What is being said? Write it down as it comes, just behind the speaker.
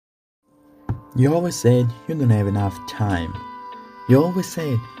You always said you don't have enough time. You always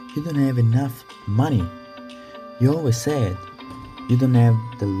said you don't have enough money. You always said you don't have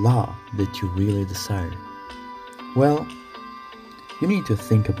the love that you really desire. Well, you need to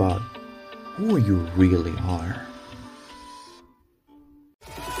think about who you really are.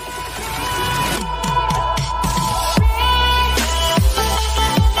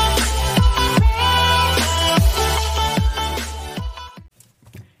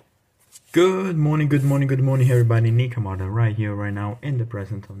 Good morning, good morning, good morning, everybody. Nick Hamada right here, right now, in the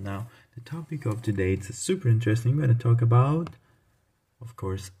present of now. The topic of today, it's super interesting. We're going to talk about, of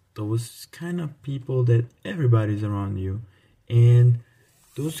course, those kind of people that everybody's around you, and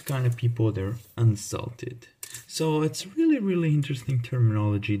those kind of people, they're unsalted. So it's really, really interesting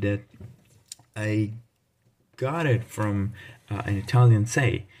terminology that I got it from an Italian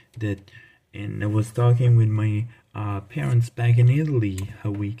say that, and I was talking with my parents back in Italy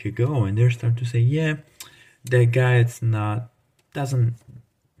a week ago, and they start to say, yeah, that guy doesn't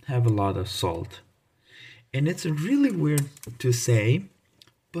have a lot of salt. And it's really weird to say,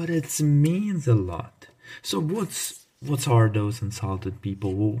 but it means a lot. So what's are those unsalted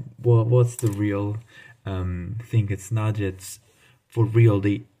people? What's the real thing? It's not just for real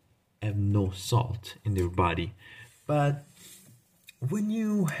they have no salt in their body, but when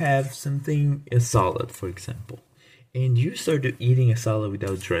you have something, a salad for example, and you start eating a salad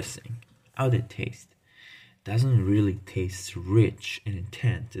without dressing, how does it taste? Doesn't really taste rich and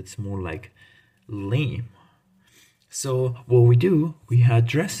intense. It's more like lame. So what we do, we had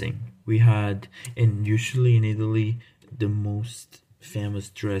dressing. And usually in Italy, the most famous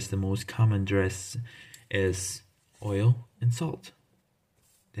dress, the most common dress is oil and salt.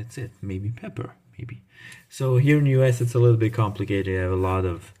 That's it. Maybe pepper, maybe. So here in the US, it's a little bit complicated. I have a lot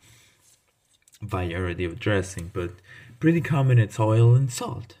of variety of dressing, but pretty common it's oil and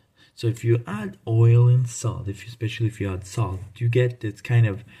salt. So if you add oil and salt, especially if you add salt, you get this kind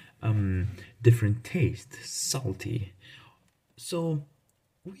of different taste, salty. So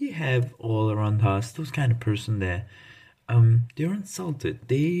we have all around us those kind of person that they're unsalted.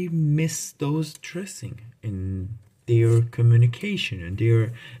 They miss those dressing in their communication and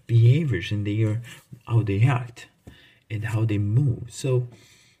their behaviors and how they act and how they move. So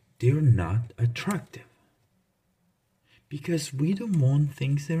they're not attractive because we don't want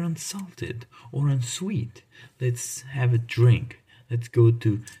things that are unsalted or unsweet. Let's have a drink. Let's go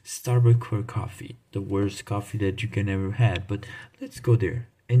to Starbucks for coffee, the worst coffee that you can ever have. But let's go there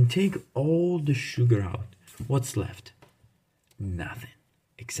and take all the sugar out. What's left? Nothing.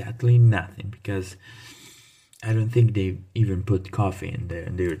 Exactly nothing, because I don't think they even put coffee in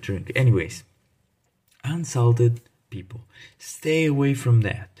their drink. Anyways, unsalted people, stay away from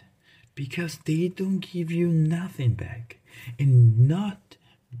that. Because they don't give you nothing back. And not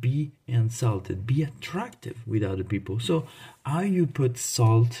be unsalted, be attractive with other people. So how you put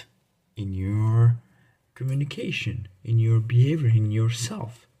salt in your communication, in your behavior, in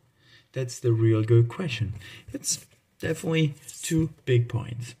yourself? That's the real good question. It's definitely two big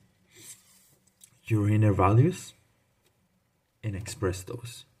points. Your inner values and express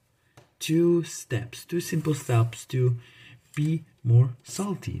those. Two simple steps to be more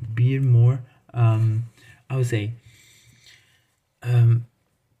salty, be more I would say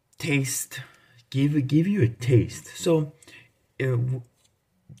taste, give you a taste. So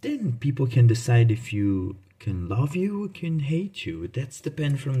then people can decide if you can love you or can hate you. That's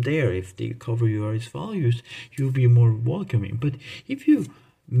depend from there. If they cover your values, you'll be more welcoming. But if you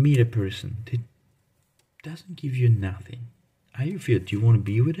meet a person that doesn't give you nothing, how you feel? Do you want to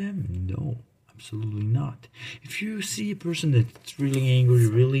be with them? No, absolutely not. If you see a person that's really angry,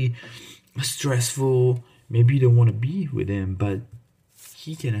 really stressful, maybe you don't want to be with him, but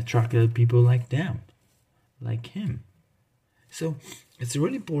he can attract other people like them, like him. So it's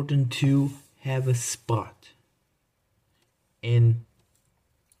really important to have a spot in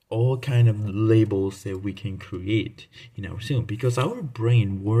all kind of labels that we can create in our system, because our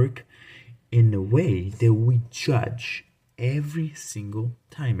brain work in a way that we judge every single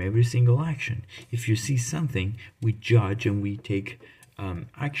time, every single action. If you see something, we judge and we take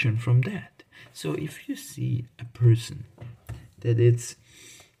action from that. So if you see a person that it's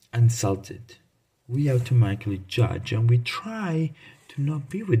unsalted, we automatically judge and we try to not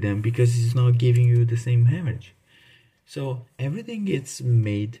be with them because it's not giving you the same image. So everything gets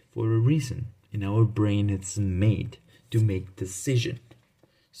made for a reason. In our brain, it's made to make decision.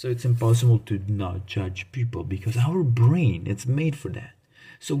 So it's impossible to not judge people because our brain, it's made for that.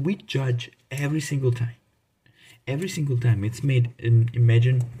 So we judge every single time. Every single time it's made.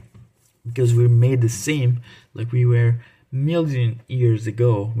 Imagine, because we're made the same like we were million years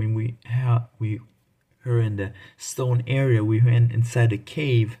ago when we we were in the stone area. We went inside a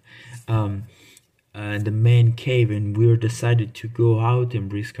cave, the main cave, and we decided to go out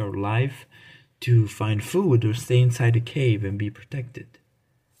and risk our life to find food or stay inside the cave and be protected.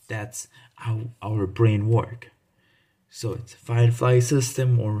 That's how our brain works. So it's fight or flight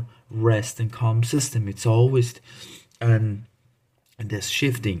system or rest and calm system. It's always this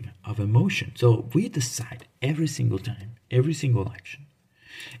shifting of emotion. So we decide every single time, every single action.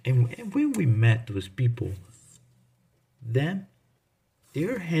 And when we met those people, then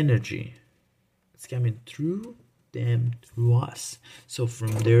their energy is coming through them, through us. So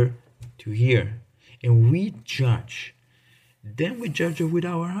from there to here. And we judge. Then we judge it with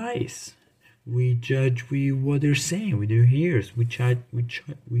our eyes. We judge with what they're saying, with their ears. We judge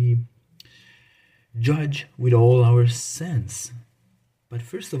with all our sense. But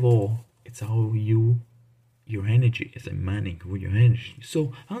first of all, it's how your energy is emanating with your energy.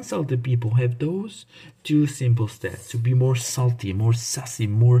 So unsalted people have those two simple steps to be more salty, more sassy,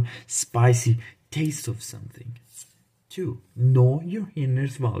 more spicy taste of something. 2, know your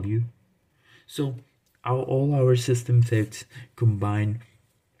inner's value. So all our systems have combined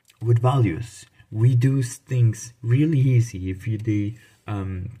with values. We do things really easy if they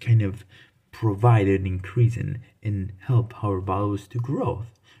kind of provide an increase and help our values to grow.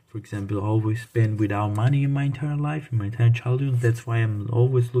 For example, I always spend without money in my entire life, in my entire childhood. That's why I'm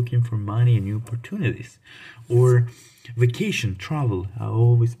always looking for money and new opportunities. Or vacation, travel.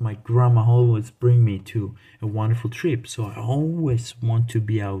 My grandma always bring me to a wonderful trip. So I always want to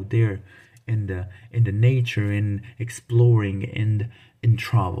be out there in the nature and exploring and in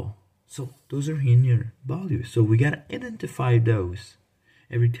travel. So those are inner values. So we gotta identify those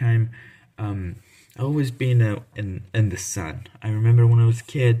every time. I always been in the sun. I remember when I was a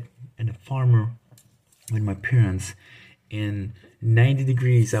kid and a farmer with my parents, in 90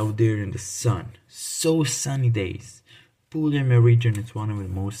 degrees out there in the sun, so sunny days. Puglia region is one of the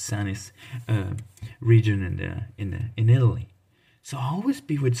most sunniest region in Italy. So I always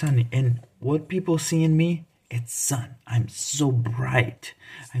be with sun, and what people see in me, it's sun. I'm so bright.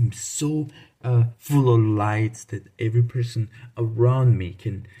 I'm so full of lights that every person around me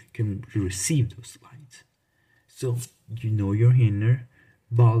can receive those lights. So you know your inner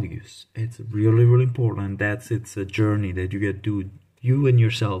values. It's really, really important. It's a journey that you get to do, you and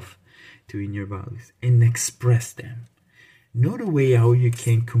yourself, to inner values and express them. Know the way how you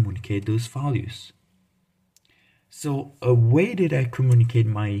can communicate those values. So a way that I communicate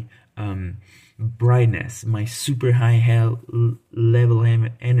my brightness, my super high level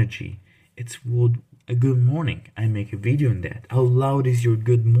energy, it's what a good morning. I make a video on that. How loud is your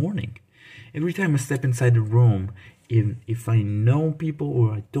good morning? Every time I step inside the room, if I know people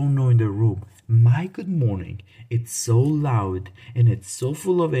or I don't know in the room, my good morning, it's so loud and it's so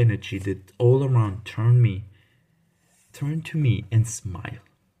full of energy that all around turn to me and smile.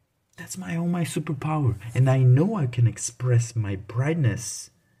 That's my superpower. And I know I can express my brightness.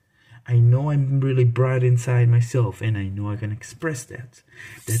 I know I'm really bright inside myself, and I know I can express that.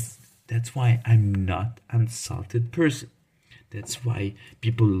 That's why I'm not an insulted person. That's why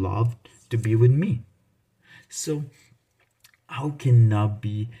people love to be with me. So how can not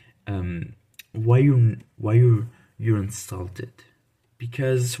be why you're insulted?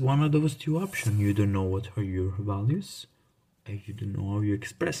 Because one of those two options, you don't know what are your values, and you don't know how you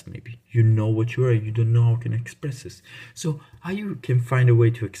express. Maybe you know what you are, you don't know how you can express this. So how you can find a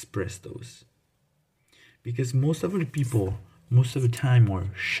way to express those? Because most of the people, most of the time, are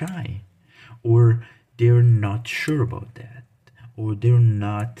shy, or they're not sure about that, or they're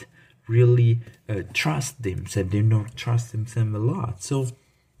not really trust themselves. They don't trust themselves a lot. So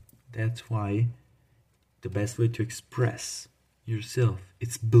that's why the best way to express yourself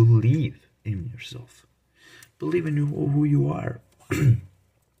is believe in yourself. Believe in who you are.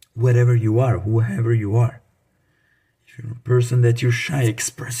 Whatever you are, whoever you are. If you're a person that you're shy,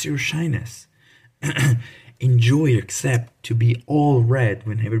 express your shyness. Enjoy, accept to be all red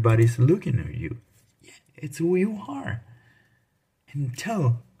when everybody's looking at you. Yeah, it's who you are. And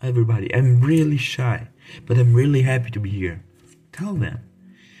tell everybody, I'm really shy, but I'm really happy to be here. Tell them.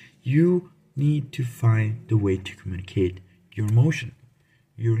 You need to find the way to communicate your emotion,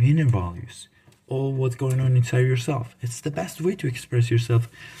 your inner values, all what's going on inside yourself. It's the best way to express yourself.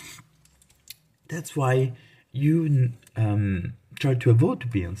 That's why you try to avoid to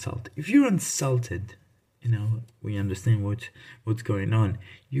be insulted. If you're insulted, we understand what's going on.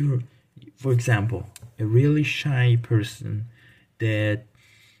 You're, for example, a really shy person that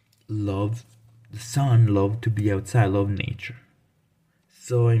love the sun, love to be outside, love nature.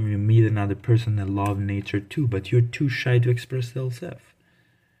 So you meet another person that love nature too, but you're too shy to express yourself.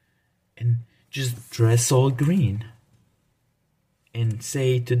 and just dress all green and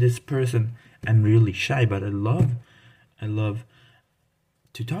say to this person, I'm really shy, but I love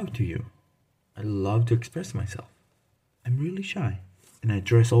to talk to you. I love to express myself. I'm really shy, and I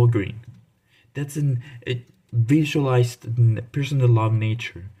dress all green. That's a visualized person that love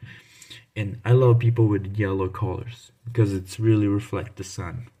nature. And I love people with yellow colors because it's really reflect the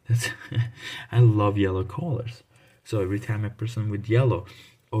sun. I love yellow colors. So every time a person with yellow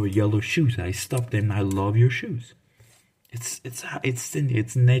or yellow shoes, I stop them. I love your shoes.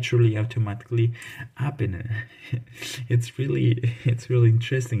 It's naturally automatically happening. It's really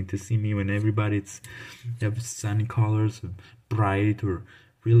interesting to see me when everybody's have sunny colors, bright or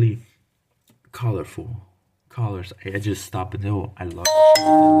really colorful colors. I just stop and oh, I love your shoes.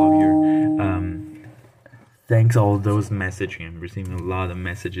 I love your thanks all those messages. I'm receiving a lot of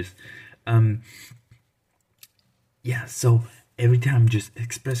messages. Yeah, so every time just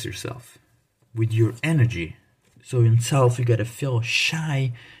express yourself with your energy. So in self you gotta feel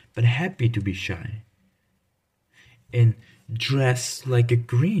shy but happy to be shy. And dress like a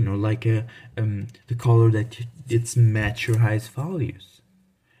green or like a the color that it's match your highest values.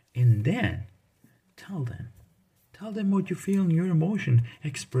 And then tell them what you feel and your emotion.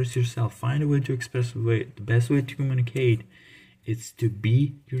 Express yourself. Find a way to express the best way to communicate is to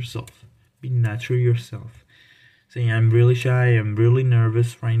be yourself. Be natural yourself. Saying I'm really shy, I'm really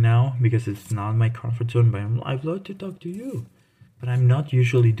nervous right now because it's not my comfort zone, but I'd love to talk to you. But I'm not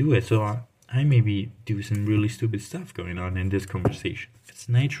usually do it, so I maybe do some really stupid stuff going on in this conversation. It's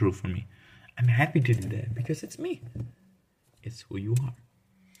natural for me. I'm happy to do that because it's me. It's who you are.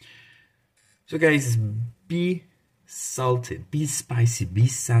 So guys, be salted, be spicy, be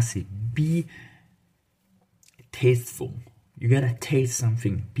sassy, be tasteful. You gotta taste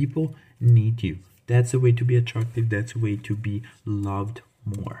something. People need you. That's a way to be attractive. That's a way to be loved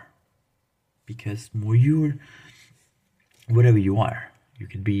more. Because more you're, whatever you are, you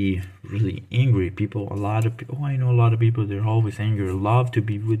can be really angry. A lot of people, I know a lot of people, they're always angry. Love to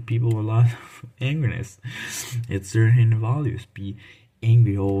be with people, a lot of angriness. It's their hidden values. Be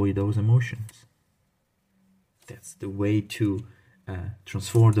angry, all with those emotions. That's the way to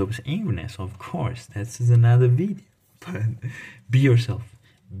transform those angriness. Of course, that's another video. But be yourself.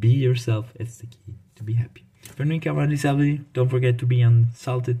 Be yourself. It's the key to be happy. For Nick, don't forget to be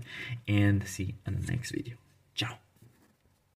unsalted, and see you in the next video. Ciao.